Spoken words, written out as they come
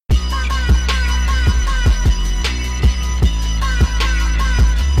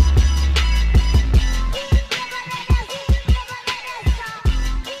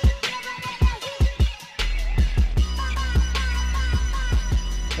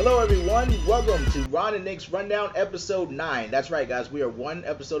Hello, everyone. Welcome to Ron and Nick's Rundown, episode 9. That's right, guys. We are one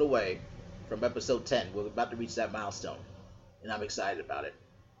episode away from episode 10. We're about to reach that milestone, and I'm excited about it.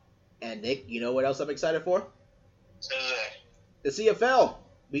 And Nick, you know what else I'm excited for? The CFL.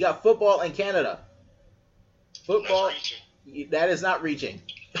 We got football in Canada. Football. That is not reaching.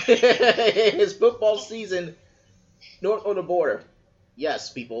 It's football season north of the border.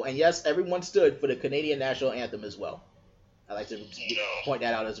 Yes, people. And yes, everyone stood for the Canadian national anthem as well. I like to point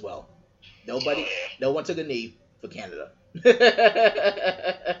that out as well. No one took a knee for Canada.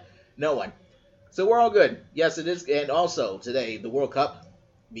 No one. So we're all good. Yes, it is. And also today, the World Cup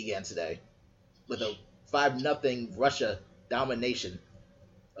began today with a 5-0 Russia domination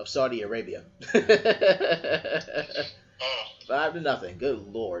of Saudi Arabia. 5-0.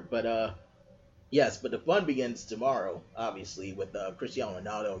 Good Lord. But yes, but the fun begins tomorrow, obviously, with Cristiano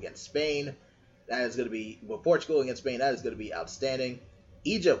Ronaldo against Spain. That is going to be, Portugal against Spain, that is going to be outstanding.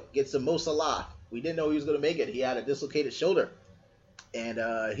 Egypt gets some Mo Salah. We didn't know he was going to make it. He had a dislocated shoulder. And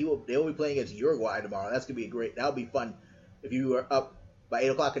they will be playing against Uruguay tomorrow. That's going to be that'll be fun if you are up by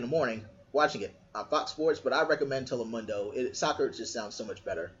 8 o'clock in the morning watching it on Fox Sports. But I recommend Telemundo. Soccer just sounds so much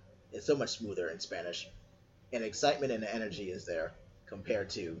better. It's so much smoother in Spanish. And excitement and the energy is there compared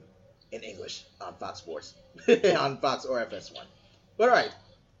to in English on Fox Sports. On Fox or FS1. But all right.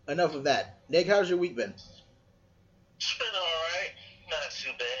 Enough of that. Nick, how's your week been? It's been alright. Not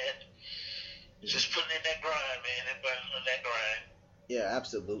too bad. Just putting in that grind, man. Everybody on that grind. Yeah,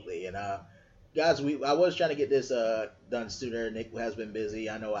 absolutely. And guys, I was trying to get this done sooner. Nick has been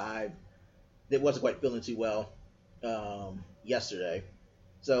busy. I know it wasn't quite feeling too well yesterday.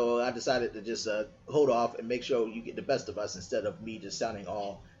 So I decided to just hold off and make sure you get the best of us instead of me just sounding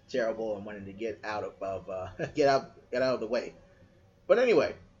all terrible and wanting to get out of the way. But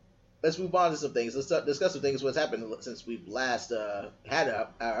anyway, let's move on to some things. Let's discuss some things. What's happened since we've last had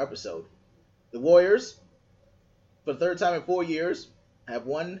our episode. The Warriors, for the third time in 4 years, have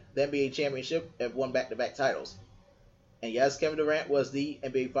won the NBA championship, have won back-to-back titles. And yes, Kevin Durant was the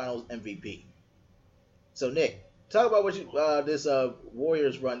NBA Finals MVP. So Nick, talk about what this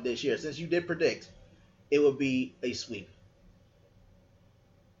Warriors run this year, since you did predict it would be a sweep.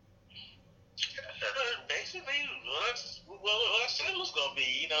 Basically, what I said it was going to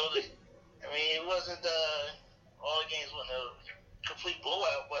be. It wasn't all the games wasn't a complete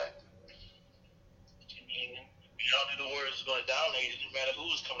blowout, but we all knew the Warriors was going to dominate. It didn't matter who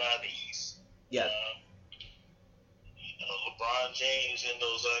was coming out of the East. Yeah. LeBron James and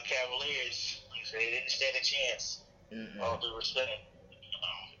those Cavaliers, they didn't stand a chance. All due respect.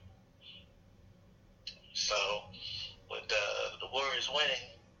 So, with the Warriors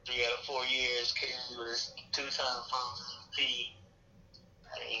winning 3 out of 4 years, KD was 2-time Finals MVP.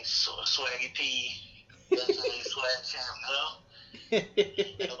 Swaggy P, definitely swag champ,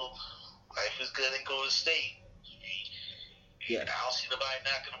 life is good in Golden State. Yeah. I don't see nobody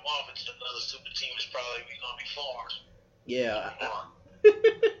knocking them off until another super team is probably going to be formed. Yeah.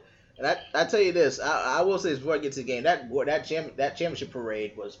 And I tell you this, I will say this before I get to the game, that championship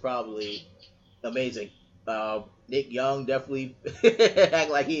parade was probably amazing. Nick Young definitely act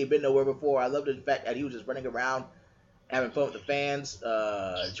like he ain't been nowhere before. I loved the fact that he was just running around having fun with the fans.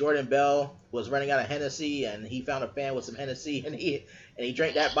 Jordan Bell was running out of Hennessy, and he found a fan with some Hennessy, and he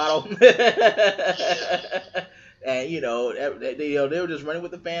drank that bottle. And they were just running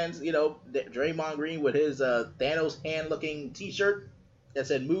with the fans. Draymond Green with his Thanos hand-looking T-shirt that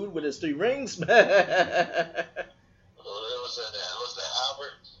said "Mood" with his 3 rings. Was that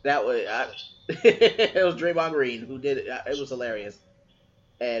Albert? That was it was Draymond Green who did it. It was hilarious,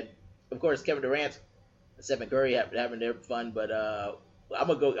 and of course Kevin Durant. Stephen Curry having their fun, but I'm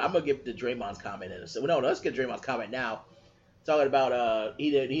gonna give the Draymond's comment in a second. No, let's get Draymond's comment now. Talking about he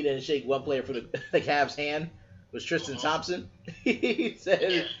didn't shake one player for the Cavs' hand was Tristan Thompson. He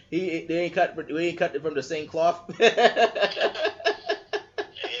said we ain't cut it from the same cloth. Hey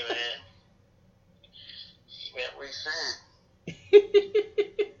man, he meant what he said.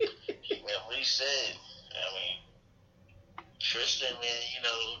 He meant what he said. Tristan, man,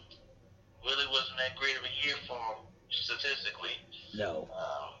 really wasn't that great of a year for him statistically. No.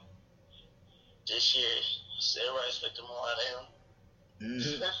 This year, everybody expected more out of him.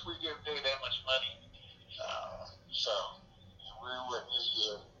 Especially getting paid that much money. So, we wouldn't this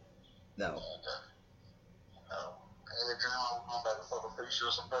year. No. And Draymond going back and forth, I'm pretty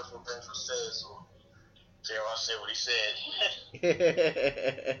sure some personal things were said, so Draymond said what he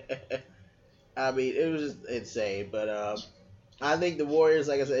said. I mean, it was just insane, but I think the Warriors,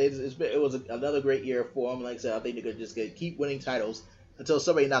 like I said, it was another great year for them. Like I said, I think they're just going to keep winning titles until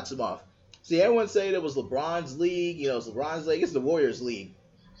somebody knocks them off. See, everyone saying it was LeBron's league. It's LeBron's league. It's the Warriors' league.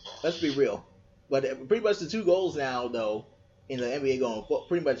 Let's be real. But pretty much the two goals now, though, in the NBA going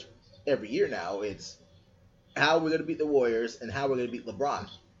pretty much every year now, it's how we're going to beat the Warriors and how we're going to beat LeBron.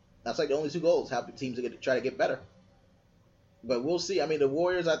 That's like the only two goals. How teams are going to try to get better. But we'll see. I mean, the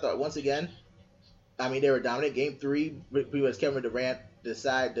Warriors, I thought, once again, I mean, they were dominant. Game three, pretty much Kevin Durant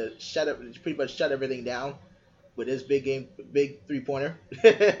decided to pretty much shut everything down with his big 3-pointer,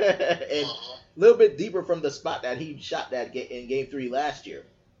 and a little bit deeper from the spot that he shot that in game three last year.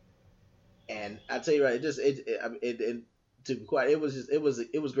 And I tell you right, it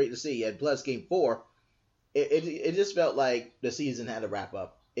was great to see. And plus, game four, it just felt like the season had to wrap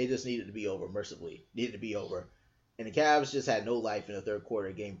up. It just needed to be over, mercifully. Needed to be over. And the Cavs just had no life in the third quarter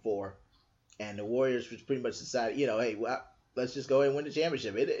of game four. And the Warriors just pretty much decided, hey, well, let's just go ahead and win the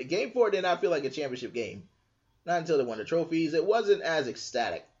championship. Game four did not feel like a championship game. Not until they won the trophies. It wasn't as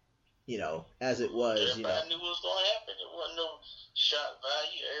ecstatic, as it was. Everybody knew what was going to happen. There wasn't no shock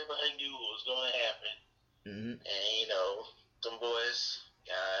value. Everybody knew what was going to happen. Mm-hmm. And, them boys,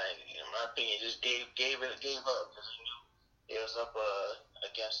 in my opinion, just gave up because they knew it was up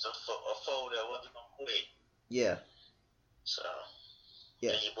against a foe that wasn't going to quit. Yeah. So,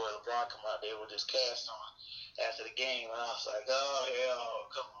 yeah. And your boy LeBron come out there with his cast on after the game, and I was like, oh, hell,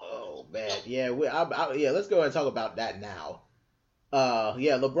 come on. Oh, man. Yeah, let's go ahead and talk about that now.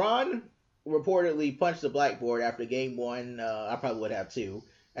 LeBron reportedly punched the blackboard after game one. I probably would have too.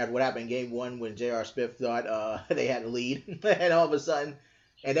 After what happened in game one when J.R. Smith thought they had the lead, and all of a sudden,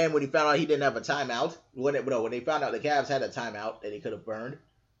 and then when he found out he didn't have a timeout, when they found out the Cavs had a timeout that he could have burned,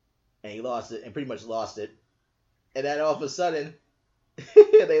 and he lost it, and pretty much lost it, and then all of a sudden,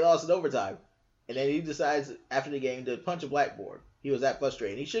 they lost in overtime, and then he decides after the game to punch a blackboard. He was that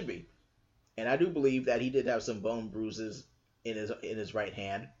frustrated. He should be, and I do believe that he did have some bone bruises in his right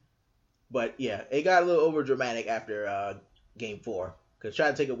hand, but yeah, it got a little over dramatic after game four. Because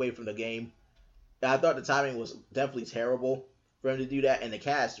trying to take away from the game, I thought the timing was definitely terrible for him to do that, and the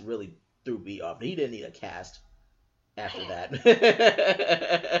cast really threw B off. He didn't need a cast after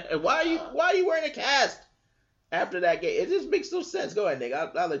that. Why are you wearing a cast after that game? It just makes no sense. Go ahead, Nick.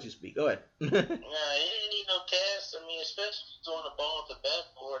 I'll let you speak. Go ahead. Nah, he didn't need no cast. I mean, especially throwing the ball at the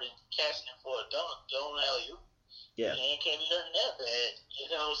backboard and casting it for a dunk, don't alley-oop. Yeah. He can't be hurting that bad,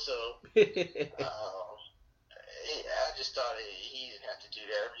 so. I just thought he didn't have to do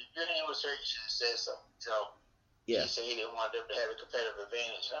that. If your hand was hurt, you should have said something. Yeah. He said he didn't want them to have a competitive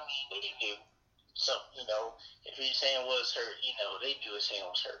advantage. I mean, they knew something, if his hand was hurt, they knew his hand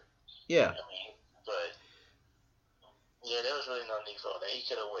was hurt. Yeah. I mean, but, yeah, there was really no need for that. He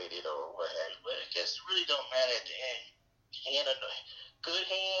could have waited or what have you. But I guess it really don't matter at the end. Good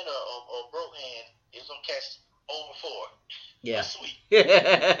hand or broke hand is going to catch over 4. Yeah. That's sweet.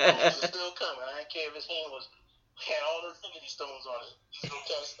 It's still coming. I don't care if his hand had all the Infinity Stones on it. He's going to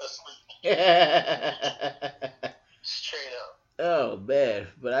catch asleep. Straight up. Oh, man.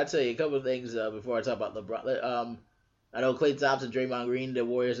 But I tell you a couple of things before I talk about LeBron. I know Klay Thompson, Draymond Green, the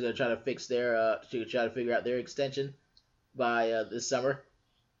Warriors are going to try to figure out their extension by this summer.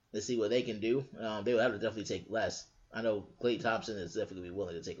 Let's see what they can do. They will have to definitely take less. I know Klay Thompson is definitely be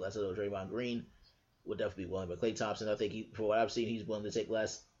willing to take less. I know Draymond Green would definitely be willing, but Klay Thompson, I think for what I've seen, he's willing to take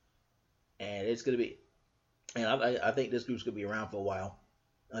less. And it's going to be, and I think this group's going to be around for a while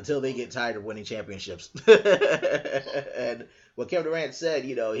until they get tired of winning championships. And what Kevin Durant said,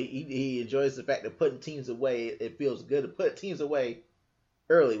 he enjoys the fact of putting teams away. It feels good to put teams away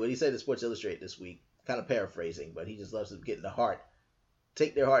early. What he said to Sports Illustrated this week, kind of paraphrasing, but he just loves to get in the heart.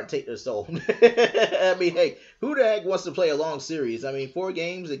 Take their heart and take their soul. I mean, hey, who the heck wants to play a long series? I mean, 4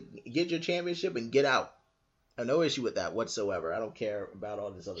 games, get your championship and get out. I have no issue with that whatsoever. I don't care about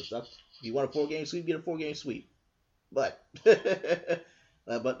all this other stuff. If you want a 4-game sweep, get a 4-game sweep. But,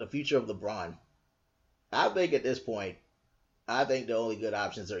 but the future of LeBron, I think at this point, the only good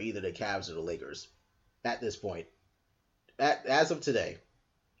options are either the Cavs or the Lakers. At this point, as of today,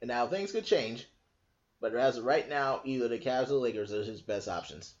 and now things could change. But as of right now, either the Cavs or the Lakers are his best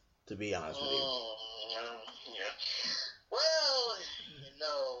options, to be honest with you. Yeah. Well,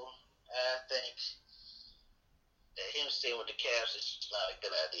 I think that him staying with the Cavs is not a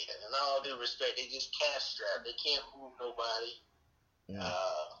good idea. And all due respect, they just cash strapped. They can't move nobody. Yeah.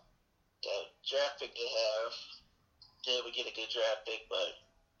 The draft pick they have, they would get a good draft pick, but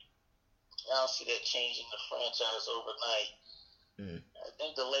I don't see that changing the franchise overnight. I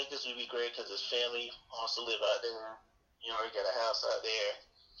think the Lakers would be great because his family wants to live out there. He got a house out there.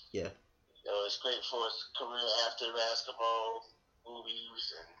 Yeah. It's great for his career after basketball,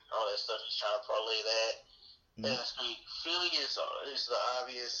 movies, and all that stuff. He's trying to parlay that. That's great. Philly is the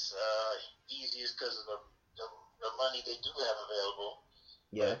obvious, easiest because of the money they do have available.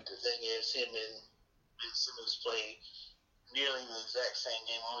 Yeah. But the thing is, him and Ben Simmons play nearly the exact same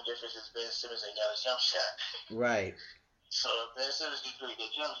game. Only difference is Ben Simmons ain't got a jump shot. Right. So if Ben Simmons can create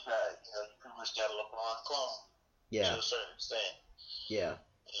that jump shot, you pretty much got a LeBron clone Yeah. to a certain extent. Yeah.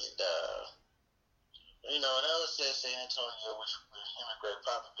 And and I was at San Antonio, which with him and Greg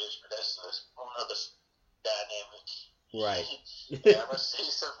Popovich, but that's a whole other dynamic. Right. Yeah, I'm gonna say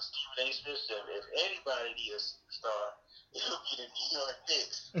something Stephen A. Smith said. If anybody needs a star, it'll be the New York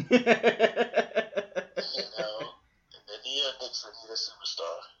Knicks. The New York Knicks would need a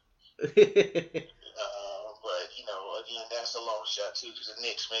superstar. But again, that's a long shot too, because the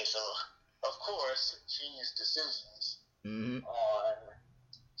Knicks made some, of course, genius decisions on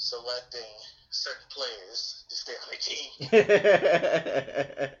selecting certain players to stay on their team.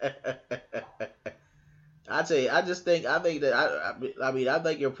 I'd say I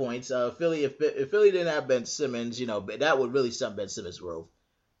think your points. Philly, if Philly didn't have Ben Simmons, that would really stump Ben Simmons' growth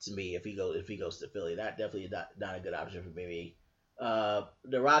to me if he goes to Philly. That definitely not a good option for me.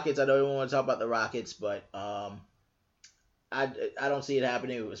 The Rockets, I don't even want to talk about the Rockets, but I don't see it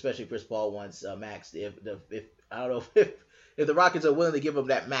happening, especially if Chris Paul wants max. If I don't know if the Rockets are willing to give him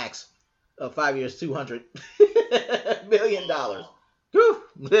that max of 5 years, $200 million. Whew.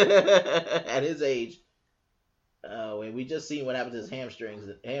 At his age. And we just seen what happened to his hamstring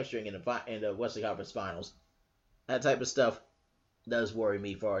in the Western Conference Finals. That type of stuff does worry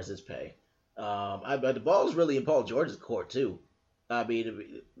me as far as his pay. But the ball's really in Paul George's court too. I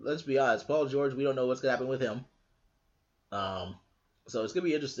mean, let's be honest, Paul George, we don't know what's gonna happen with him. So it's gonna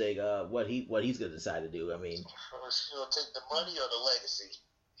be interesting what he's gonna decide to do. I mean, he'll take the money or the legacy.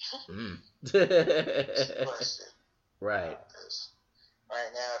 Question. Right.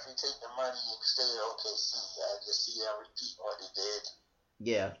 Right now, if you take the money and stay at OKC, I just see them repeat what they did.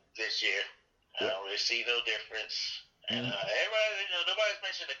 Yeah. This year, I don't really see no difference. And everybody, nobody's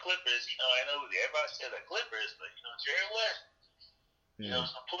mentioned the Clippers. I know everybody said the Clippers, but Jerry West,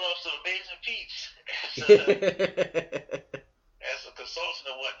 pull off some amazing feats as a consultant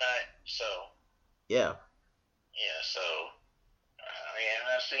and whatnot. So. Yeah. Yeah. So. I'm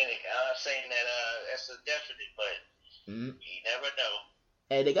not saying that that's a definite, but you never know.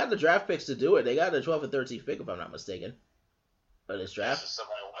 Hey, they got the draft picks to do it. They got the 12th and 13th pick, if I'm not mistaken. For this draft.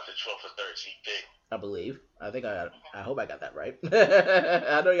 Somebody want the 12th and 13th pick. I believe. I hope I got that right.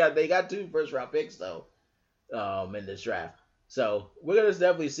 I know they got 2 first round picks though, in this draft. So we're gonna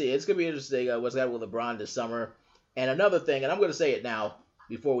definitely see. It's gonna be interesting what's happening with LeBron this summer. And another thing, and I'm gonna say it now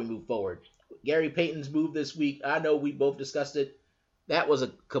before we move forward. Gary Payton's move this week. I know we both discussed it. That was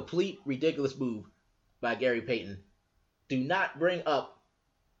a complete ridiculous move by Gary Payton. Do not bring up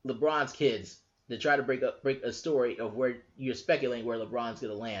LeBron's kids to try to break a story of where you're speculating where LeBron's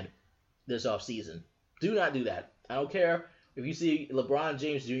going to land this offseason. Do not do that. I don't care if you see LeBron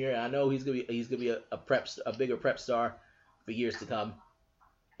James Jr. I know he's gonna be a bigger prep star for years to come,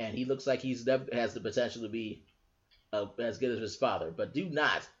 and he looks like has the potential to be as good as his father. But do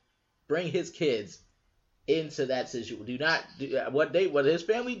not bring his kids into that situation. Do not do what his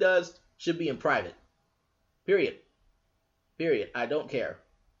family does should be in private. Period. I don't care.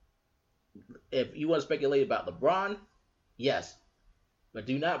 If you want to speculate about LeBron, yes. But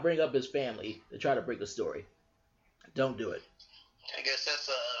do not bring up his family to try to break the story. Don't do it. I guess that's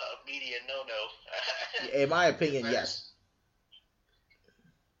a media no-no. In my opinion, yes.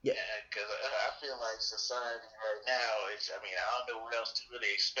 Yeah, because I feel like society right now is, I don't know what else to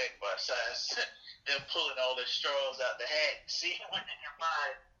really expect besides them pulling all the straws out the hat and seeing what they can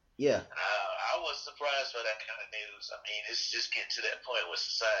find. Yeah. I was surprised by that kind of news. It's just getting to that point with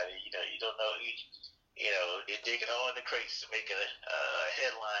society. You don't know. They're digging all in the crates to make a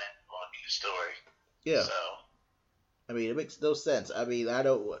headline on a news story. Yeah. So. It makes no sense. I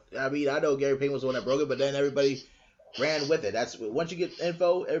know Gary Payton was the one that broke it, but then everybody ran with it. That's once you get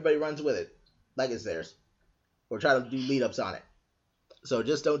info, everybody runs with it like it's theirs, or try to do lead ups on it. So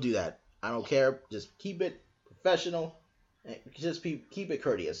just don't do that. I don't care. Just keep it professional. Just keep it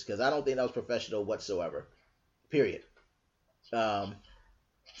courteous, because I don't think that was professional whatsoever. Period. So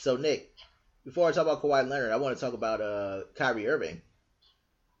Nick, before I talk about Kawhi Leonard, I want to talk about Kyrie Irving.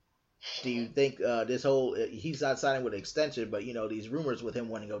 Do you think this whole he's not signing with an extension, but these rumors with him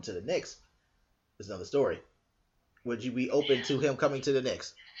wanting to go to the Knicks is another story. Would you be open to him coming to the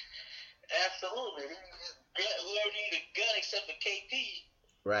Knicks? Absolutely. Whoever need a gun except for KP.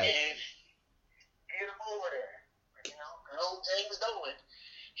 Right. And get him over there. Old James Dolan,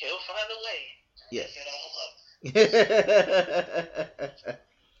 he'll find a way to mess it all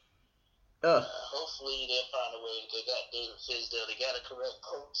up. Hopefully they'll find a way. They got David Fizdale. They got a correct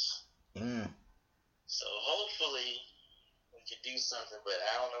coach. So hopefully we could do something, but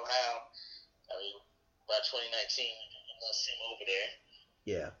I don't know how. I mean, by 2019, let's see him over there.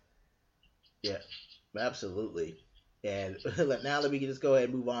 Yeah. Yeah. Absolutely. And now let me just go ahead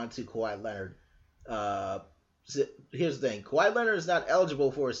and move on to Kawhi Leonard. Here's the thing. Kawhi Leonard is not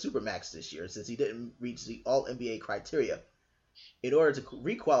eligible for a Supermax this year since he didn't reach the All-NBA criteria. In order to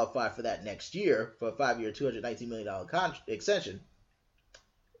requalify for that next year for a 5-year, $219 million extension,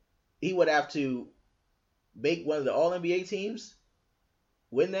 he would have to make one of the All-NBA teams,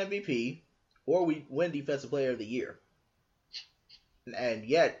 win the MVP, or win Defensive Player of the Year. And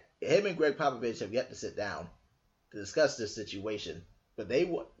yet, him and Greg Popovich have yet to sit down to discuss this situation. But they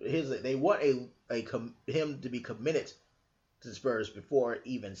want him to be committed to the Spurs before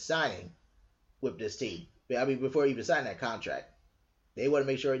even signing with this team. I mean, before even signing that contract. They want to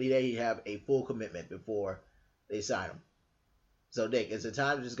make sure that they have a full commitment before they sign him. So, Nick, is it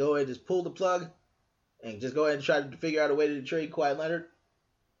time to just go ahead and just pull the plug and just go ahead and try to figure out a way to trade Kawhi Leonard?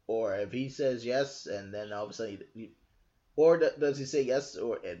 Or if he says yes, and then all of a sudden, or does he say yes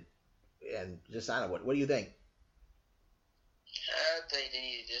and just sign him? What do you think? I think they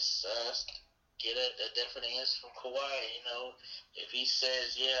need to just get a definite answer from Kawhi. You know, if he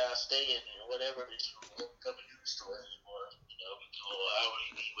says, yeah, I'll stay in whatever, it's coming to the store anymore. You know, we can go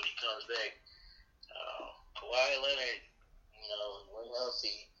hourly when he comes back. Kawhi Leonard, you know, when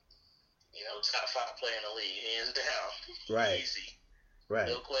healthy, you know, top 5 player in the league, hands down. Right. Easy. Right.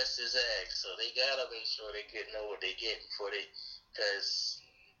 No questions asked. So they gotta make sure they know what they get before because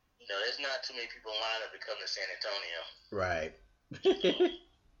you know, there's not too many people lined up to come to San Antonio. Right.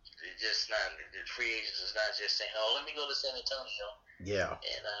 It's just not, the free agents is not just saying, oh, let me go to San Antonio. Yeah.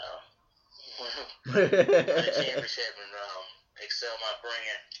 And win a championship and excel my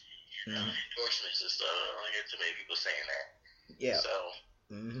brand, you know, endorsements and stuff. I don't hear too many people saying that. Yeah. So,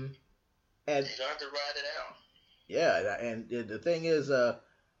 and you have to ride it out. Yeah, and the thing is,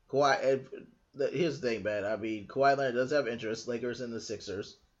 Kawhi. Here's the thing, man. I mean, Kawhi Leonard does have interest. Lakers and the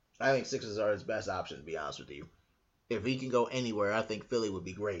Sixers. I think Sixers are his best option, to be honest with you. If he can go anywhere, I think Philly would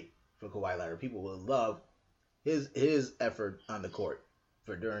be great for Kawhi Leonard. People would love his effort on the court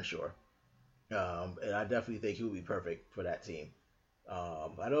for Durant-Shore. And I definitely think he would be perfect for that team.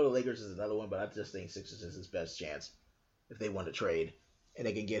 I know the Lakers is another one, but I just think Sixers is his best chance if they want to trade. And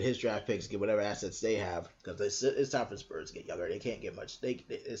they can get his draft picks, get whatever assets they have, because it's time for Spurs to get younger. They can't get much.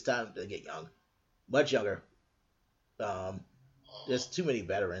 It's time to get young, much younger. There's too many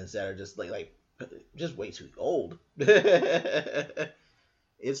veterans that are just like just way too old.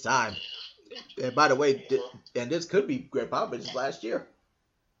 It's time. And by the way, and this could be Greg Popovich's last year.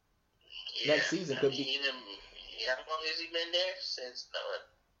 Yeah, Next season could be. How long has he been there? Since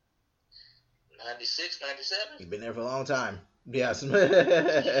 96, 97? He's been there for a long time. Yes. It's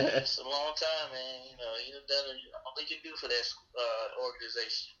a long time, man. You know, he's done all he can do for that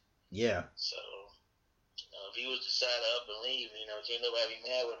organization. Yeah. So, if he was to decide to up and leave, you know, can't nobody be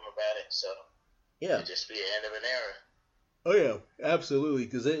mad with him about it. So, yeah, it'd just be the end of an era. Oh yeah, absolutely.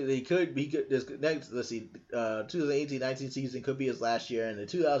 Because he could this next. Let's see, 2018-19 season could be his last year, and in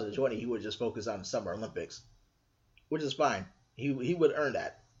 2020 he would just focus on the Summer Olympics, which is fine. He would earn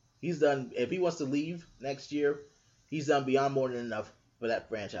that. He's done. If he wants to leave next year, he's done beyond more than enough for that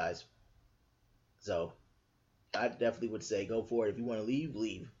franchise. So, I definitely would say go for it. If you want to leave,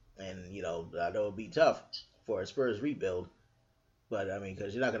 leave. And you know, I know it'd be tough for a Spurs rebuild, but I mean,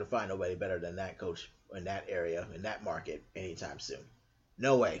 because you're not going to find nobody better than that coach in that area, in that market, anytime soon.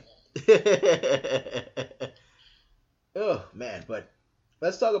 No way. Oh man, but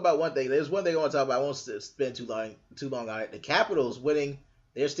let's talk about one thing. There's one thing I want to talk about. I won't spend too long on it. The Capitals winning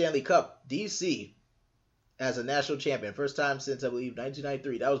their Stanley Cup. DC as a national champion, first time since I believe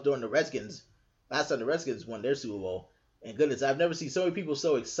 1993. That was during the Redskins. Last time the Redskins won their Super Bowl. And goodness, I've never seen so many people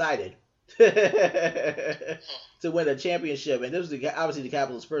so excited to win a championship. And this was obviously the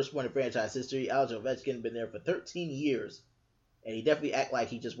Capitals' first one in franchise history. Alex Ovechkin been there for 13 years. And he definitely act like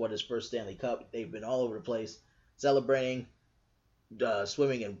he just won his first Stanley Cup. They've been all over the place celebrating,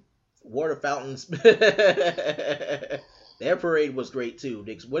 swimming in water fountains. Their parade was great too.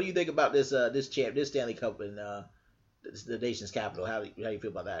 Nick, what do you think about this Stanley Cup in the nation's capital? How do you feel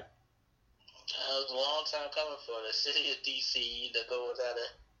about that? It was a long time coming for the city of DC to go without a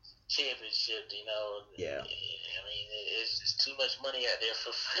championship, you know. Yeah. I mean, it's just too much money out there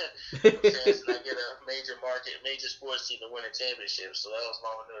for fans to not get a major sports team to win a championship. So that was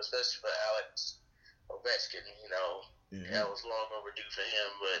long overdue, especially for Alex Ovechkin, you know. Mm-hmm. That was long overdue for him,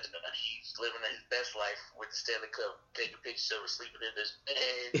 but he's living his best life with the Stanley Cup, taking pictures of him sleeping in his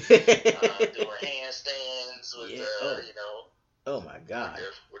bed, doing handstands with, you know. Oh my God!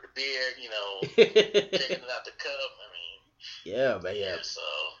 With the beer, you know, taking it out the cup. I mean, Yeah, but yeah. So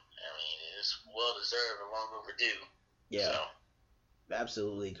I mean, it's well deserved and long overdue. Yeah. So.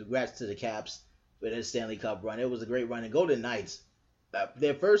 Absolutely. Congrats to the Caps for their Stanley Cup run. It was a great run. And Golden Knights,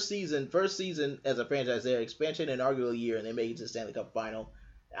 their first season as a franchise, their expansion inaugural year, and they made it to the Stanley Cup final.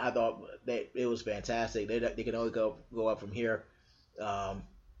 I thought that it was fantastic. They can only go up from here. But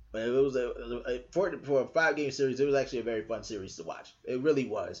it was for a 5-game series. It was actually a very fun series to watch. It really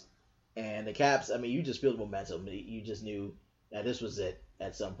was. And the Caps, I mean, you just feel the momentum. You just knew that this was it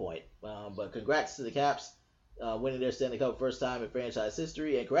at some point. But congrats to the Caps. Winning their Stanley Cup first time in franchise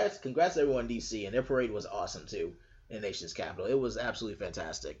history, and congrats to everyone in DC, and their parade was awesome too in the nation's capital. It was absolutely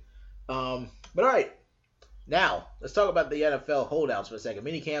fantastic. But all right, now let's talk about the NFL holdouts for a second.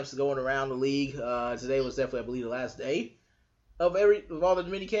 Mini camps going around the league. Today was definitely, I believe, the last day of all the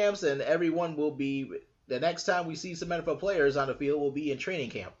mini camps, and everyone will be. The next time we see some NFL players on the field will be in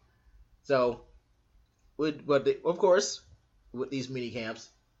training camp. So, of course, with these mini camps,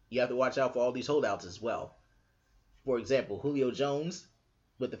 you have to watch out for all these holdouts as well. For example, Julio Jones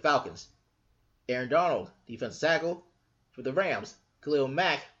with the Falcons. Aaron Donald, defensive tackle for the Rams. Khalil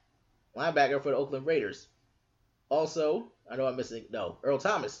Mack, linebacker for the Oakland Raiders. Also, Earl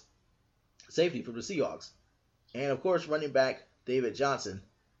Thomas, safety for the Seahawks. And, of course, running back David Johnson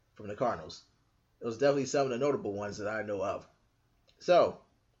from the Cardinals. Those are definitely some of the notable ones that I know of. So,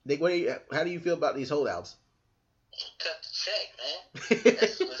 Nick, how do you feel about these holdouts? Cut the check, man.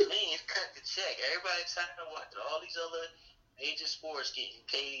 That's what it means. Cut the check. Everybody talking about all these other major sports getting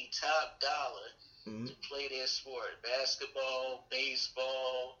paid top dollar to play their sport. Basketball,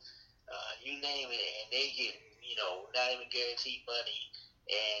 baseball, you name it. And they get, not even guaranteed money.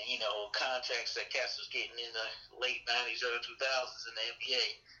 And, contracts that cats was getting in the late 90s, early 2000s in the NBA.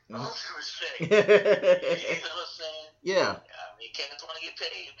 All due respect. You know what I'm saying? Yeah. I mean, cats want to get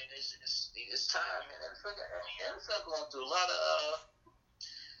paid. I mean, it's time, man. NFL going through a lot of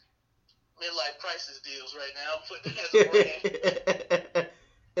midlife crisis deals right now. Putting that as a brand.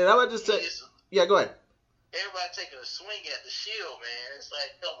 And I would just say, yeah, go ahead. Everybody taking a swing at the shield, man. It's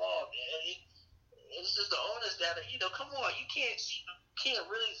like, come on, man. It's just the owners that are, come on. You can't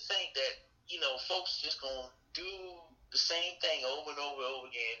really think that, folks just gonna do the same thing over and over and over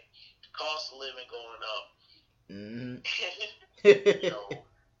again. The cost of living going up.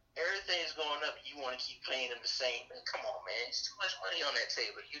 Everything's going up. You want to keep paying them the same. Man, come on, man. It's too much money on that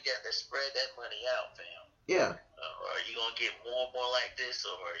table. You got to spread that money out, fam. Yeah. Are you going to get more like this,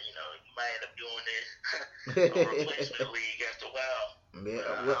 or, you might end up doing this a replacement league after a while. Yeah,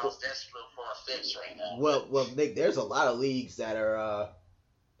 that's a little far-fetched right now. Well, Nick, there's a lot of leagues that are,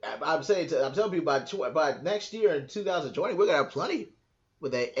 I'm telling people by next year in 2020, we're going to have plenty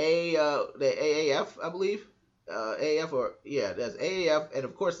with the AAF, I believe. There's AAF, and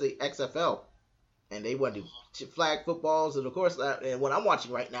of course the XFL, and they want to do flag footballs, and of course, and what I'm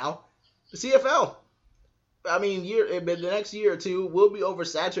watching right now, the CFL. I mean, the next year or two will be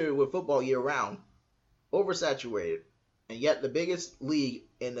oversaturated with football year round, oversaturated, and yet the biggest league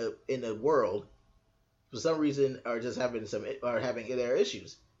in the world, for some reason, are just having their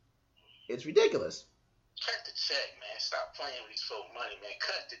issues. It's ridiculous. Cut the check, man. Stop playing with these folk money, man.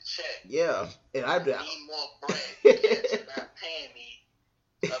 Cut the check. Yeah, and I need more bread. You cats are not paying me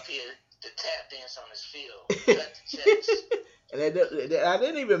up here to tap dance on this field. Cut the checks. And I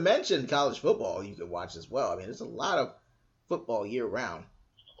didn't even mention college football you can watch as well. I mean, there's a lot of football year round.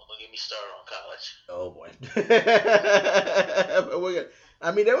 Well, don't get me started on college. Oh boy.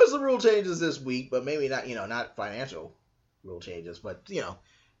 I mean, there was some rule changes this week, but maybe not. Not financial rule changes, but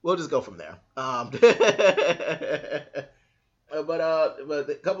we'll just go from there. But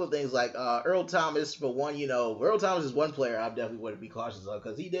a couple of things like Earl Thomas, for one, Earl Thomas is one player I definitely want to be cautious of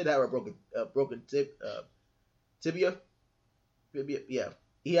because he did have a broken tibia. Yeah,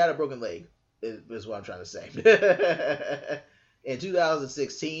 he had a broken leg. Is what I'm trying to say. In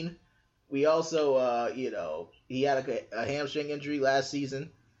 2016, we also he had a hamstring injury last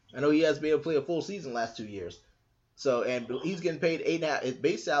season. I know he has been able to play a full season last 2 years. So, and he's getting paid his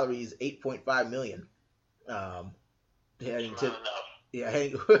base salary is $8.5 million. Heading to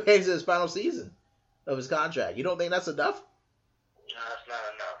his final season of his contract. You don't think that's enough? No, that's not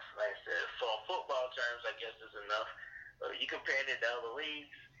enough. Like I said, for football terms, I guess it's enough. But you compare it to other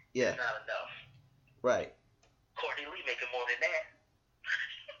leagues, it's not enough. Right. Courtney Lee making more than that.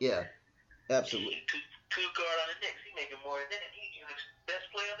 Yeah, absolutely. Two guard on the Knicks, he making more than that. He's the best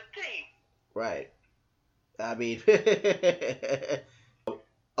player on the team. Right. I mean,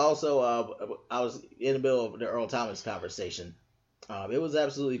 also, I was in the middle of the Earl Thomas conversation. It was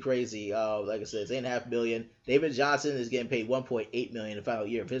absolutely crazy. Like I said, it's $8.5 million. David Johnson is getting paid $1.8 million in the final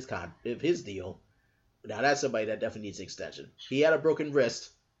year of his deal. Now that's somebody that definitely needs an extension. He had a broken wrist.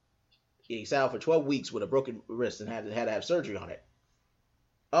 He sat out for 12 weeks with a broken wrist and had to have surgery on it.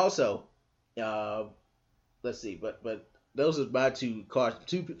 Also, uh, let's see, but those are my two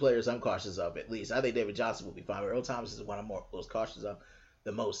players I'm cautious of at least. I think David Johnson will be fine. But Earl Thomas is one I'm most cautious of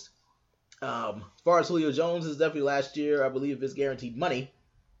the most. As far as Julio Jones is definitely last year, I believe it's guaranteed money.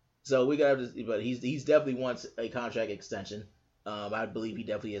 So we got to, but he's definitely wants a contract extension. I believe he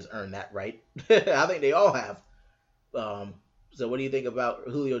definitely has earned that right. I think they all have. So what do you think about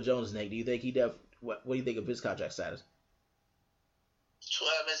Julio Jones, Nick? Do you think what do you think of his contract status? That's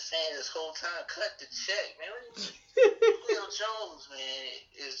what I've been saying this whole time. Cut the check, man. Julio Jones, man,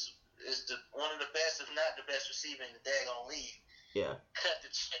 is one of the best, if not the best receiver in the daggone league. Yeah. Cut the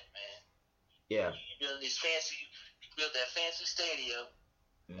check, man. Yeah. You build that fancy stadium,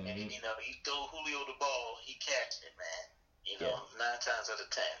 and you throw Julio the ball, he catches it, man. 9 times out of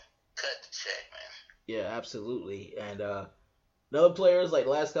 10. Cut the check, man. Yeah, absolutely. And other players, like the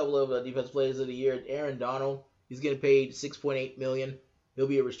last couple of defensive players of the year, Aaron Donald, he's getting paid $6.8 million. He'll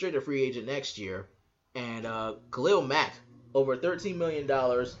be a restricted free agent next year. And Khalil Mack, over $13 million.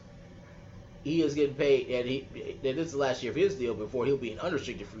 He is getting paid, and this is the last year of his deal before he'll be an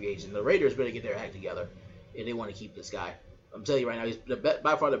unrestricted free agent. The Raiders better get their act together, and they want to keep this guy. I'm telling you right now, he's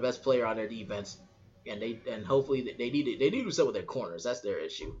by far the best player on their defense, and hopefully they need to do something with their corners. That's their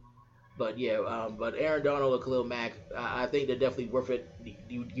issue. But yeah, but Aaron Donald or Khalil Mack, I think they're definitely worth it.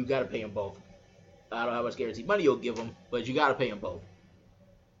 You got to pay them both. I don't know how much guaranteed money you'll give them, but you got to pay them both.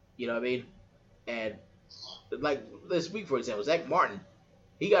 You know what I mean? And like this week, for example, Zach Martin,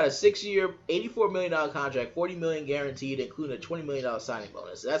 he got a 6-year, $84 million contract, $40 million guaranteed, including a $20 million signing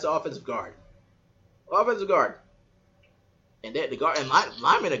bonus. That's offensive guard. Offensive guard. And the guard and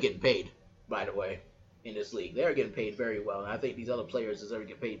linemen are getting paid, by the way, in this league. They're getting paid very well, and I think these other players deserve to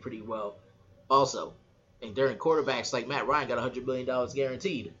get paid pretty well also. And during quarterbacks like Matt Ryan got $100 million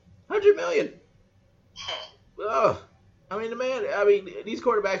guaranteed. $100 million. Ugh. These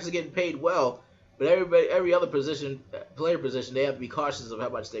quarterbacks are getting paid well, but every other player position, they have to be cautious of how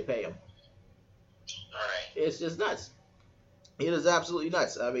much they pay them. Right. It's just nuts. It is absolutely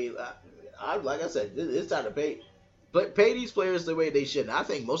nuts. I mean, like I said, it's time to pay these players the way they should. And I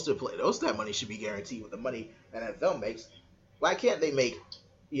think most of that money should be guaranteed with the money that NFL makes. Why can't they make,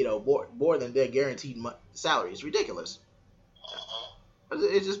 more than their guaranteed salary? It's ridiculous.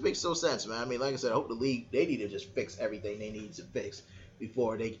 It just makes no sense, man. I mean, like I said, I hope the league, they need to just fix everything they need to fix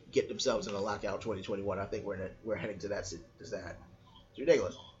before they get themselves in a lockout 2021. I think we're heading to that. It's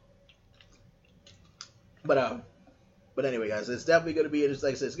ridiculous. But anyway, guys, it's definitely going to be interesting.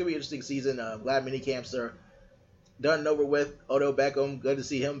 Like I said, it's going to be an interesting season. I'm glad mini camps are done and over with. Odell Beckham, good to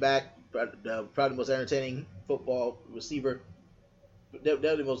see him back. Probably the most entertaining football receiver.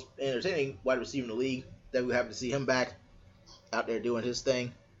 Definitely the most entertaining wide receiver in the league. Definitely happy to see him back out there doing his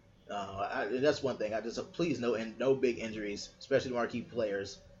thing. That's one thing. I just please no big injuries, especially marquee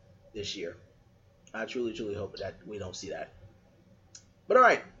players this year. I truly hope that we don't see that. But all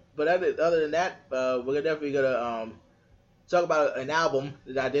right. But other than that, we're definitely gonna talk about an album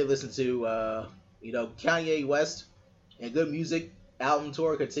that I did listen to. Kanye West and Good Music album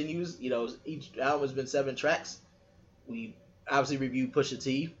tour continues. Each album has been 7 tracks. We obviously reviewed Pusha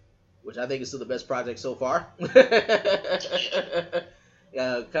T, which I think is still the best project so far.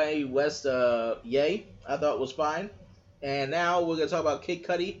 Kanye West, Yay, I thought was fine. And now we're going to talk about Kid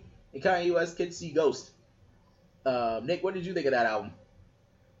Cudi and Kanye West, Kids See Ghost. Nick, what did you think of that album?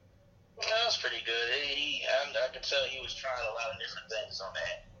 That was pretty good. I could tell he was trying a lot of different things on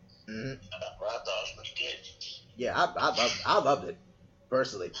that. I thought it was pretty good. Yeah, I loved it,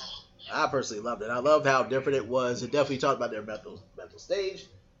 personally. I personally loved it. I loved how different it was. It definitely talked about their mental stage.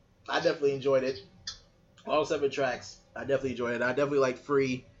 I definitely enjoyed it. All 7 tracks, I definitely enjoyed it. I definitely liked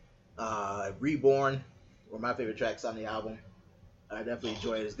Free, Reborn were my favorite tracks on the album. I definitely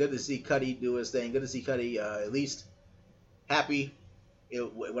enjoyed it. It's good to see Cudi do his thing. Good to see Cudi at least happy.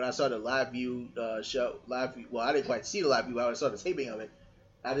 When I saw the live view show, well, I didn't quite see the live view, but I saw the taping of it.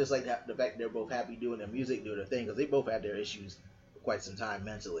 I just like the fact they're both happy doing their music, doing their thing, because they both had their issues for quite some time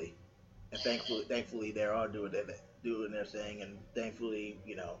mentally. And thankfully, they're all doing their thing, and thankfully,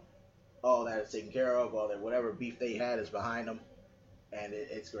 all that is taken care of. All that whatever beef they had is behind them, and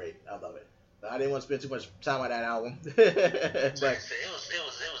it's great. I love it. But I didn't want to spend too much time on that album. But it was good.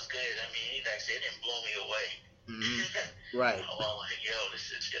 I mean, like I said, it didn't blow me away. Mm-hmm. Right. I'm like,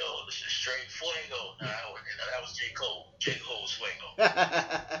 this is straight fuego. That was J. Cole. J. Cole's fuego.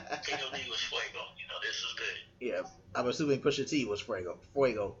 K.O.D. was fuego. This was good. Yeah, I'm assuming Pusha T was fuego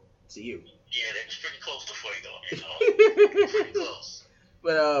to you. Yeah, that was pretty close to fuego. Pretty close.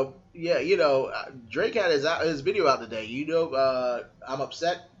 But yeah, Drake had his video out today. I'm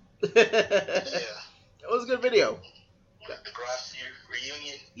upset. It Yeah. was a good video. The Degrassi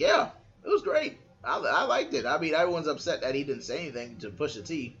reunion. Yeah, it was great. I liked it. I mean, everyone's upset that he didn't say anything to Pusha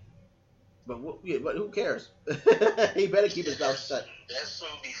T, but but who cares? He better keep his mouth shut. That soon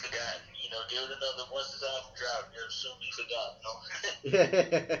be forgotten. Give it another once this album dropped, it'll soon be forgotten.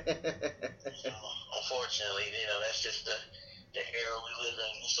 Unfortunately, that's just the era we live in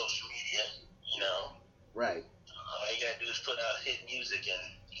social media. Right. All you gotta do is put out hit music, and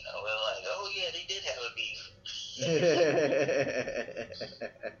we're like, oh yeah, they did have a beef.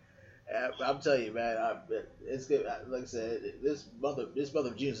 I'm telling you, man, it's good. Like I said, this month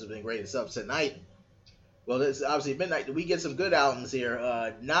of June has been great. So tonight, well, it's obviously midnight. We get some good albums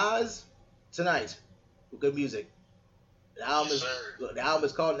here. Nas tonight, good music. The album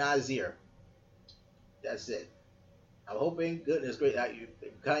is called Nasir. That's it. I'm hoping goodness great.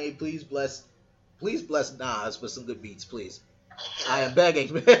 Kanye, please bless Nas with some good beats, please. I am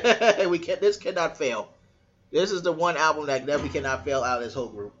begging. This cannot fail. This is the one album that definitely cannot fail out of this whole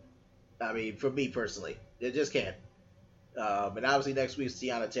group. I mean, for me personally, it just can't. But obviously next week's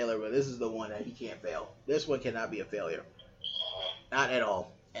Tiana Taylor, but this is the one that he can't fail. This one cannot be a failure, not at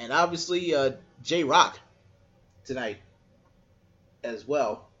all. And obviously J Rock tonight as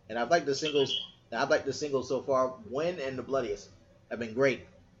well. And I've liked the singles. So far. Win and The Bloodiest have been great.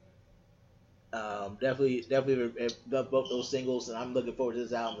 Definitely love both those singles, and I'm looking forward to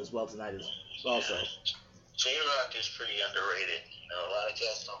this album as well tonight also. J Rock is pretty underrated. A lot of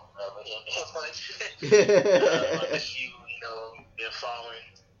cats don't remember him that much. Unless been following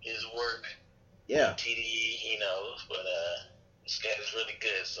his work. Yeah. TDE, but this guy is really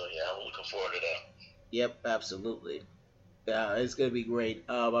good. So yeah, I'm looking forward to that. Yep, absolutely. It's gonna be great.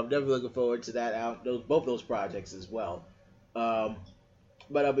 I'm definitely looking forward to that album, both those projects as well.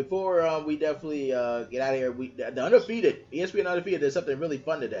 But before we definitely get out of here, the Undefeated, ESPN Undefeated, did something really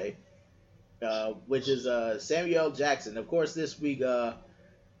fun today. Which is Samuel L. Jackson. Of course, this week, The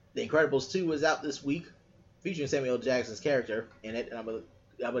Incredibles 2 was out this week, featuring Samuel L. Jackson's character in it. And I'm gonna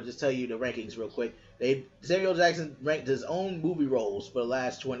just tell you the rankings real quick. Samuel L. Jackson ranked his own movie roles for the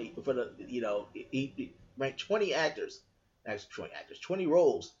last 20. He ranked 20 actors, actually 20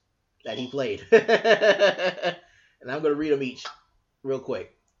 roles that he played. And I'm gonna read them each real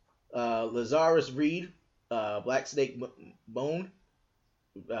quick. Lazarus Reed, Black Snake Bone.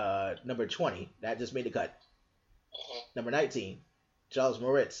 Number 20, that just made the cut. Number 19, Charles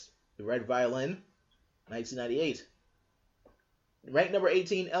Moritz, The Red Violin, 1998. Ranked number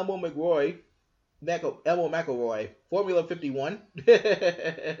 18, Elmo McElroy, Formula 51.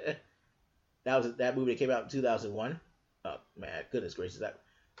 That movie that came out in 2001. Oh man, goodness gracious,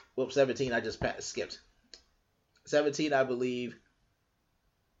 17 I just skipped. 17, I believe.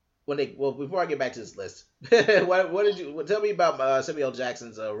 Before I get back to this list, what did you tell me about Samuel L.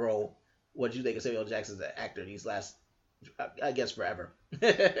 Jackson's role? What did you think of Samuel L. Jackson's actor these last, I guess, forever?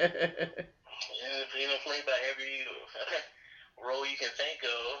 Yeah, played by every role you can think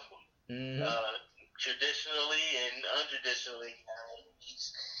of, traditionally and untraditionally.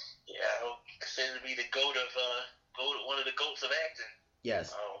 He's considered to be the goat of one of the goats of acting.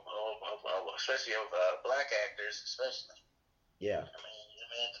 Yes. Especially of black actors, especially. Yeah. I mean, the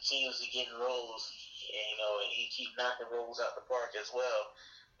man continues to get roles, and he keep knocking roles out the park as well.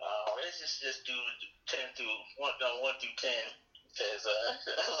 Let's just do 10 through 1 through 10, because a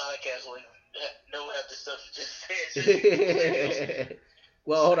lot of cats wouldn't know half the stuff you just said.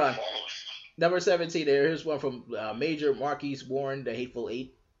 Well, hold on. Number 17. Here's one from Major Marquise Warren, The Hateful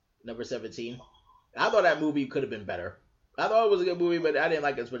Eight. Number 17. I thought that movie could have been better. I thought it was a good movie, but I didn't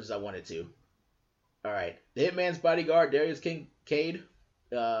like it as much as I wanted to. All right, The Hitman's Bodyguard, Darius Kincaid.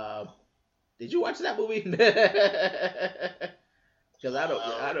 Did you watch that movie? Because I don't.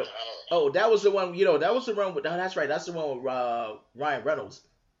 Oh, that was the one. That was the one with. No, that's right. That's the one with Ryan Reynolds.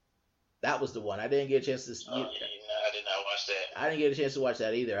 That was the one. I didn't get a chance to. I did not watch that. I didn't get a chance to watch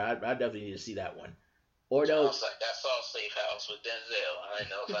that either. I definitely need to see that one. Or no. I saw Safe House with Denzel. I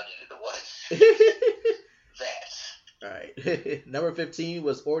didn't know if I needed to watch that. All right. Number 15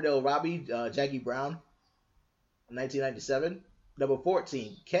 was Ordell Robbie, Jackie Brown, 1997. Number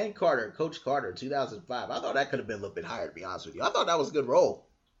 14, Ken Carter, Coach Carter, 2005. I thought that could have been a little bit higher, to be honest with you. I thought that was a good role.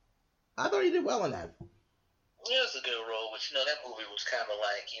 I thought he did well in that. Yeah, it was a good role, but that movie was kind of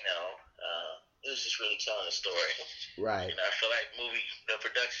like, it was just really telling a story. Right. I feel like the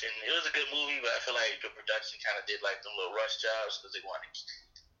production, it was a good movie, but I feel like the production kind of did like them little rush jobs because they wanted to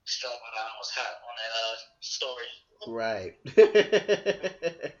strike when I was hot on that story. Right.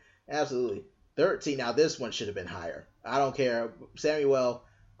 Absolutely. 13. Now this one should have been higher. I don't care. Samuel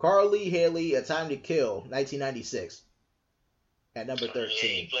Carly Haley, A Time to Kill, 1996. At number 13. Yeah,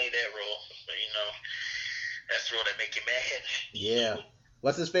 he played that role, but that's the role that make you mad. Yeah.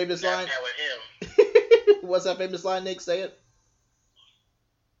 What's his famous line? Not with him. What's that famous line, Nick? Say it.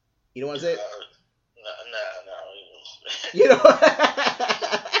 You don't want to say it? No. You know. I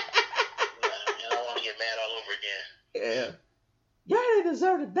don't want to get mad all over again. Yeah. Y'all ain't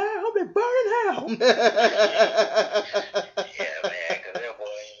deserve to die. I'll be burning hell. Yeah, man, because that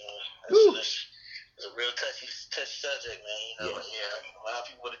boy, that's a real touchy subject, man. A lot of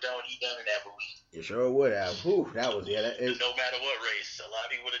people would have done what he done in that movie. You sure would have. Whew, that was, no matter what race, a lot of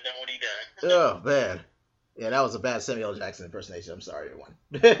people would have done what he done. Oh, man. Yeah, that was a bad Samuel L. Jackson impersonation. I'm sorry, everyone.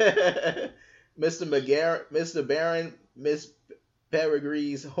 Mr. Barron, Miss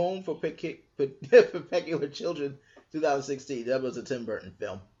Peregrine's Home for Peculiar Children, 2016. That was a Tim Burton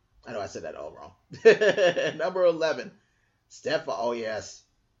film. I know I said that all wrong. Number 11. Oh, yes.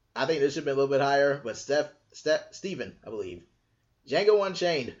 I think this should have been a little bit higher, but Steven, I believe. Django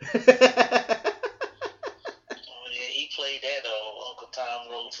Unchained. Oh, yeah, he played that Uncle Tom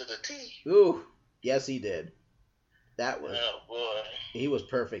role to the T. Ooh, yes, he did. That was. Oh, boy. He was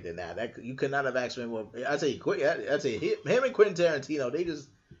perfect in that. You could not have asked him more. I tell you, him and Quentin Tarantino, they just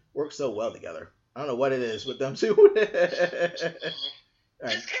work so well together. I don't know what it is with them two. It's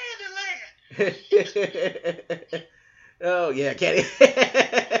Candyland. Oh yeah, Candy.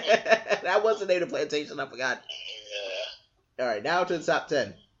 That was the name of the plantation. I forgot. Yeah. All right, now to the top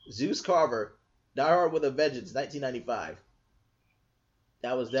 10. Zeus Carver, Die Hard with a Vengeance, 1995.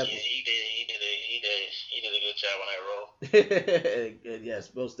 That was definitely. Yeah, he did a good job on that role.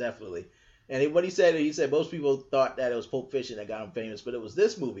 Yes, most definitely. And what he said most people thought that it was Pulp Fiction that got him famous, but it was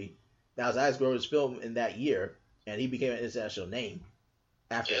this movie that was highest grossing film in that year, and he became an international name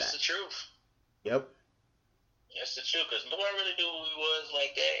after that. That's the truth. Yep. That's the truth, because no one really knew who he was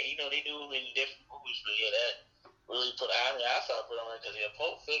like that. They knew him in different movies, but yeah, that really put. I thought put on it because he had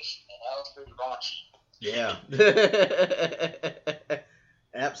Pulp Fiction, and that was pretty raunchy. Yeah.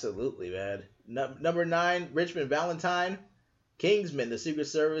 Absolutely, man. Number 9, Richmond Valentine, Kingsman, The Secret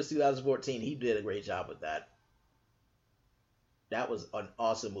Service, 2014. He did a great job with that. That was an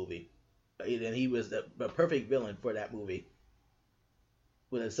awesome movie. And he was the perfect villain for that movie.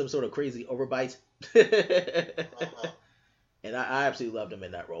 With some sort of crazy overbite. And I absolutely loved him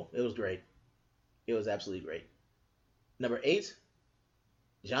in that role. It was great. It was absolutely great. Number 8,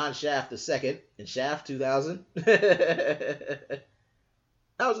 John Shaft II in Shaft 2000.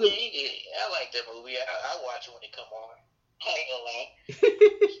 That was good. I like that movie. I watch it when it come on. I ain't gonna lie.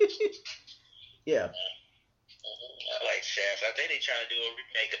 Yeah. I like Shaft. I think they trying to do a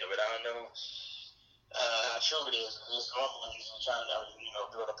remake of it. I don't know how true it is. It's normally trying to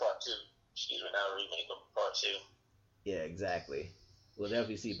do a part 2. Excuse me, not a remake of part 2. Yeah, exactly. We'll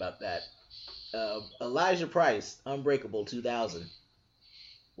definitely see about that. Elijah Price, Unbreakable 2000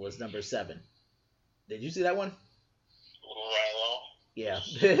 was number 7. Did you see that one? Right along. Yeah.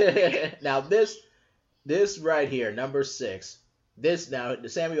 Now this right here, number 6. This now, the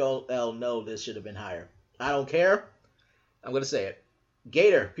Samuel L. No, this should have been higher. I don't care. I'm gonna say it.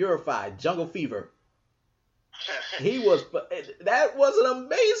 Gator, Purified, Jungle Fever. That was an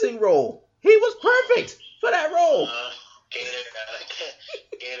amazing role. He was perfect for that role.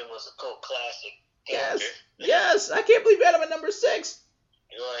 Gator was a cult classic. Yes. I can't believe he had him at number 6.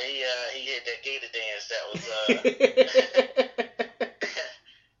 Well, he hit that Gator dance. That was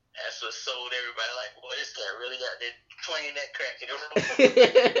that's what sold everybody. Like, boy, this guy really got that playing that crack.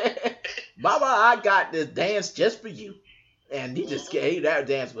 Mama, I got this dance just for you. And he just that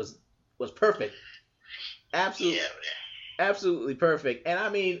dance was perfect. Absolutely perfect. And I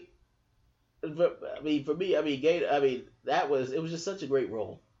mean, for me, Gator, it was just such a great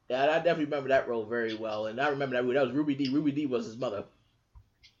role. Yeah, I definitely remember that role very well. And I remember that was Ruby Dee. Ruby Dee was his mother.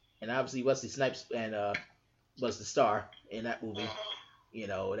 And obviously Wesley Snipes was the star in that movie.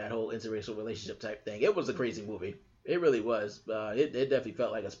 That whole interracial relationship type thing. It was a crazy movie. It really was. It definitely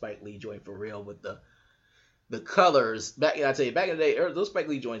felt like a Spike Lee joint for real with the colors. I tell you, back in the day, those Spike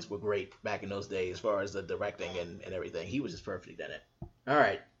Lee joints were great back in those days as far as the directing and everything. He was just perfect in it. All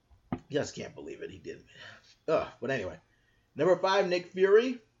right. Just can't believe it. He did. But anyway. Number 5, Nick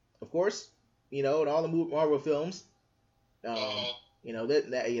Fury, of course. In all the Marvel films.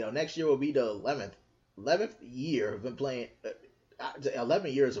 Next year will be the 11th year of been playing.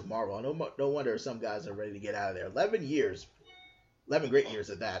 11 years of Marvel. No wonder some guys are ready to get out of there. 11 years. 11 great years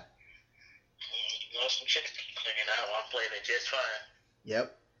at that. Some chicks cleaning out. I'm playing it just fine.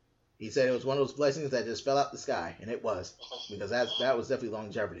 Yep. He said it was one of those blessings that just fell out the sky, and it was. Because that was definitely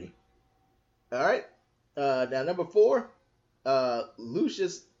longevity. All right. Now number 4,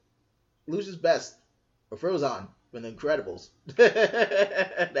 Lucius Best, or Frozone from The Incredibles,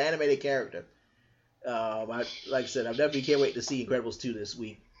 the animated character. Like I said, I definitely can't wait to see Incredibles 2 this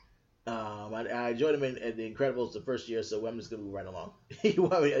week. I enjoyed him in The Incredibles the first year, so I'm just gonna move right along. You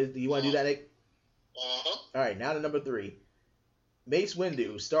want to do that, Nick? All right, now to number 3. Mace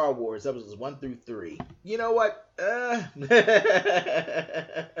Windu, Star Wars, episodes 1 through 3. You know what? I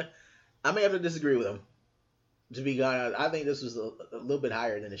may have to disagree with him. To be honest, I think this was a little bit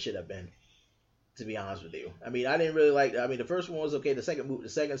higher than it should have been. To be honest with you, I mean, I didn't really like. I mean, the first one was okay. The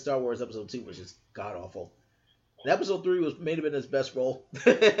second Star Wars episode 2 was just god awful. And episode 3 may have been his best role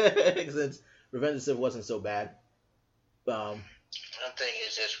since Revenge of the Sith wasn't so bad. I think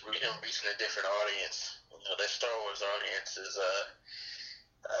it's just him reaching a different audience. You know, that Star Wars audience is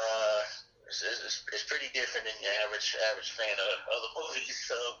it's pretty different than the average fan of other movies.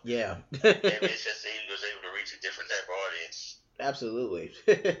 So yeah, maybe it's just he was able to reach a different type of audience. Absolutely.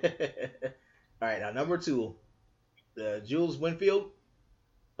 All right, now number 2, Jules Winfield,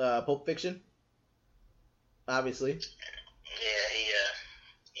 Pulp Fiction. Obviously. Yeah,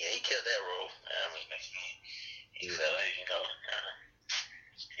 he killed that role. I mean, he felt like,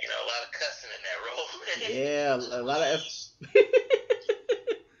 a lot of cussing in that role. Yeah, a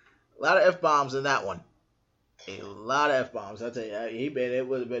lot of F-bombs in that one. A lot of F-bombs. I tell you,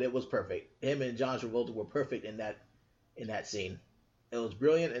 it was perfect. Him and John Travolta were perfect in that scene. It was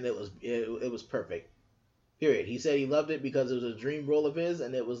brilliant, and it was perfect. Period. He said he loved it because it was a dream role of his,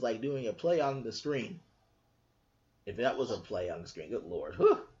 and it was like doing a play on the screen. If that was a play on the screen, good lord.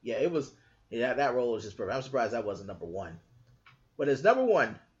 Whew. Yeah, it was. Yeah, that role was just perfect. I'm surprised that wasn't number 1. But it's number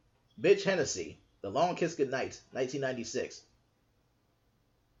 1, Bitch Hennessy, The Long Kiss Goodnight, 1996.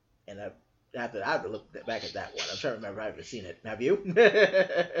 And I have to look back at that one. I'm trying to remember if I've ever seen it. Have you? Nah, I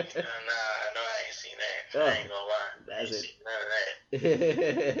ain't seen that. I ain't gonna lie. That's it. None of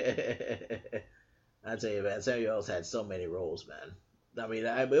that. I tell you, man, Samuel else had so many roles, man. I mean,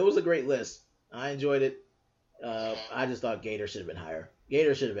 it was a great list. I enjoyed it. I just thought Gator should have been higher. Yeah, it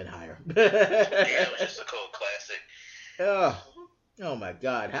was just a cold classic. Oh my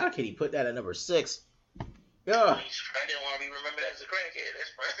God! How can he put that at number 6? I didn't want to be remembered as a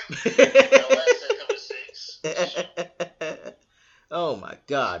crackhead. That's number 6. Oh my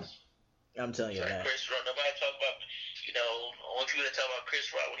God! I'm telling you, man. Chris Rock. Nobody talk about. Only people that talk about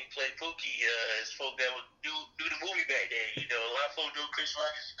Chris Rock when he played Pookie is folk that would do the movie back then. A lot of folks know Chris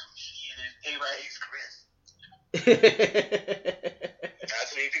Rock is everybody's Chris.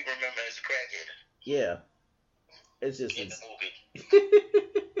 That's many people remember as a crackhead. Yeah. It's just in the movie.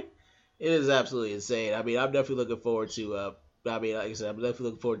 It is absolutely insane. I mean, I'm definitely looking forward to like I said, I'm definitely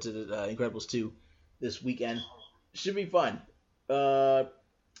looking forward to the Incredibles 2 this weekend. Should be fun. But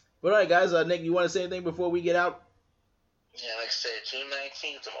alright guys, Nick, you want to say anything before we get out? Yeah, like I said, June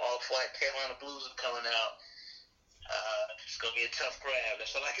 19th, some All-Flight Carolina Blues are coming out. It's going to be a tough grab.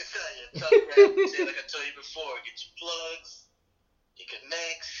 That's all I can tell you. A tough grab. Like I told you before, get your plugs, your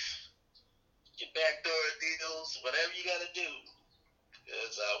connects, your backdoor deals, whatever you got to do.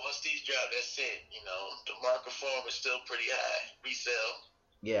 Because once these drop, that's it. The market form is still pretty high. Resale.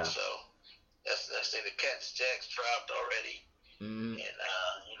 Yeah. So, that's the Cats Jacks dropped already. Mm-hmm. And,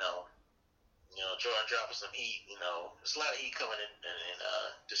 Jordan dropping some heat. There's a lot of heat coming in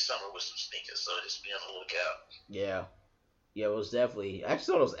this summer with some sneakers, so just be on the lookout. Yeah. Yeah, it was definitely. I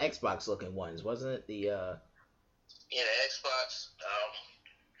actually saw those Xbox looking ones, wasn't it? Yeah, the Xbox,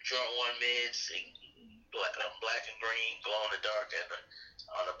 Jordan 1 mids, black and green, glow in the dark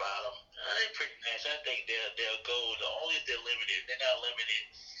on the bottom. They're pretty nice. I think they'll go. Only if they're limited. They're not limited,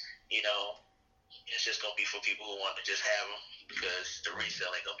 it's just going to be for people who want to just have them because the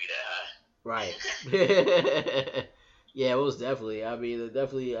resale ain't going to be that high. Right. Yeah, it was definitely. I mean,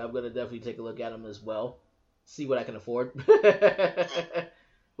 I'm gonna definitely take a look at them as well, see what I can afford. But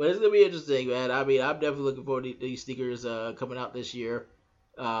it's gonna be interesting, man. I mean, I'm definitely looking forward to these sneakers coming out this year.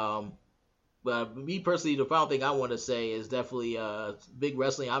 But me personally, the final thing I want to say is definitely big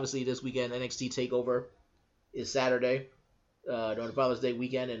wrestling. Obviously, this weekend NXT Takeover is Saturday during the Father's Day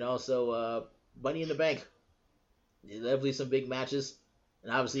weekend, and also Money in the Bank. Definitely some big matches.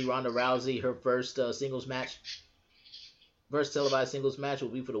 And obviously Ronda Rousey, her first televised singles match will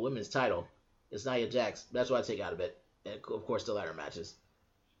be for the women's title. It's Nia Jax. That's what I take out of it. And of course the ladder matches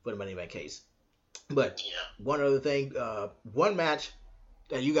for the Money in the Bank case. But one other thing, one match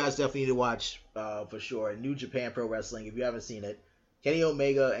that you guys definitely need to watch for sure. New Japan Pro Wrestling, if you haven't seen it. Kenny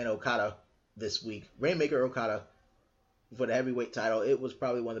Omega and Okada this week. Rainmaker Okada for the heavyweight title. It was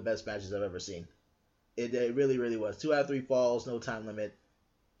probably one of the best matches I've ever seen. It really, really was. 2 out of 3 falls, no time limit.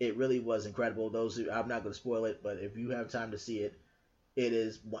 It really was incredible. Those who, I'm not going to spoil it, but if you have time to see it, it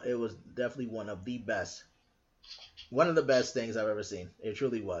was definitely one of the best things I've ever seen. It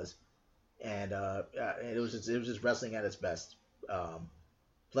truly was, and it was just wrestling at its best.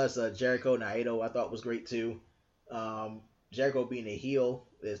 Plus Jericho Naito I thought was great too. Jericho being a heel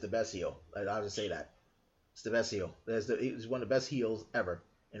is the best heel. I'll just say that it's the best heel. He's one of the best heels ever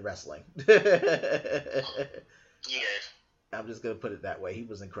in wrestling. Yes. I'm just gonna put it that way. He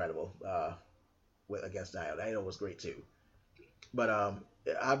was incredible against Naito. Naito was great too. But I'm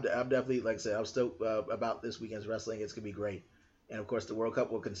definitely, like I said, I'm stoked about this weekend's wrestling. It's gonna be great, and of course the World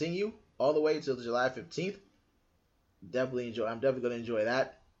Cup will continue all the way till July 15th. I'm definitely gonna enjoy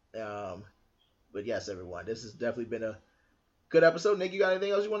that. But yes, everyone, this has definitely been a good episode. Nick, you got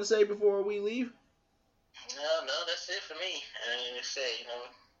anything else you want to say before we leave? No, that's it for me. And like I said,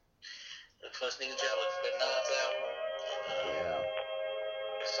 the first nigga job was the Nas album. Yeah.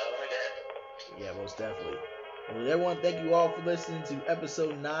 That's all I got. Yeah, most definitely. Well, everyone, thank you all for listening to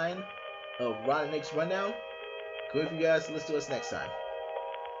episode 9 of Ron and Nick's Rundown. Great for you guys to listen to us next time.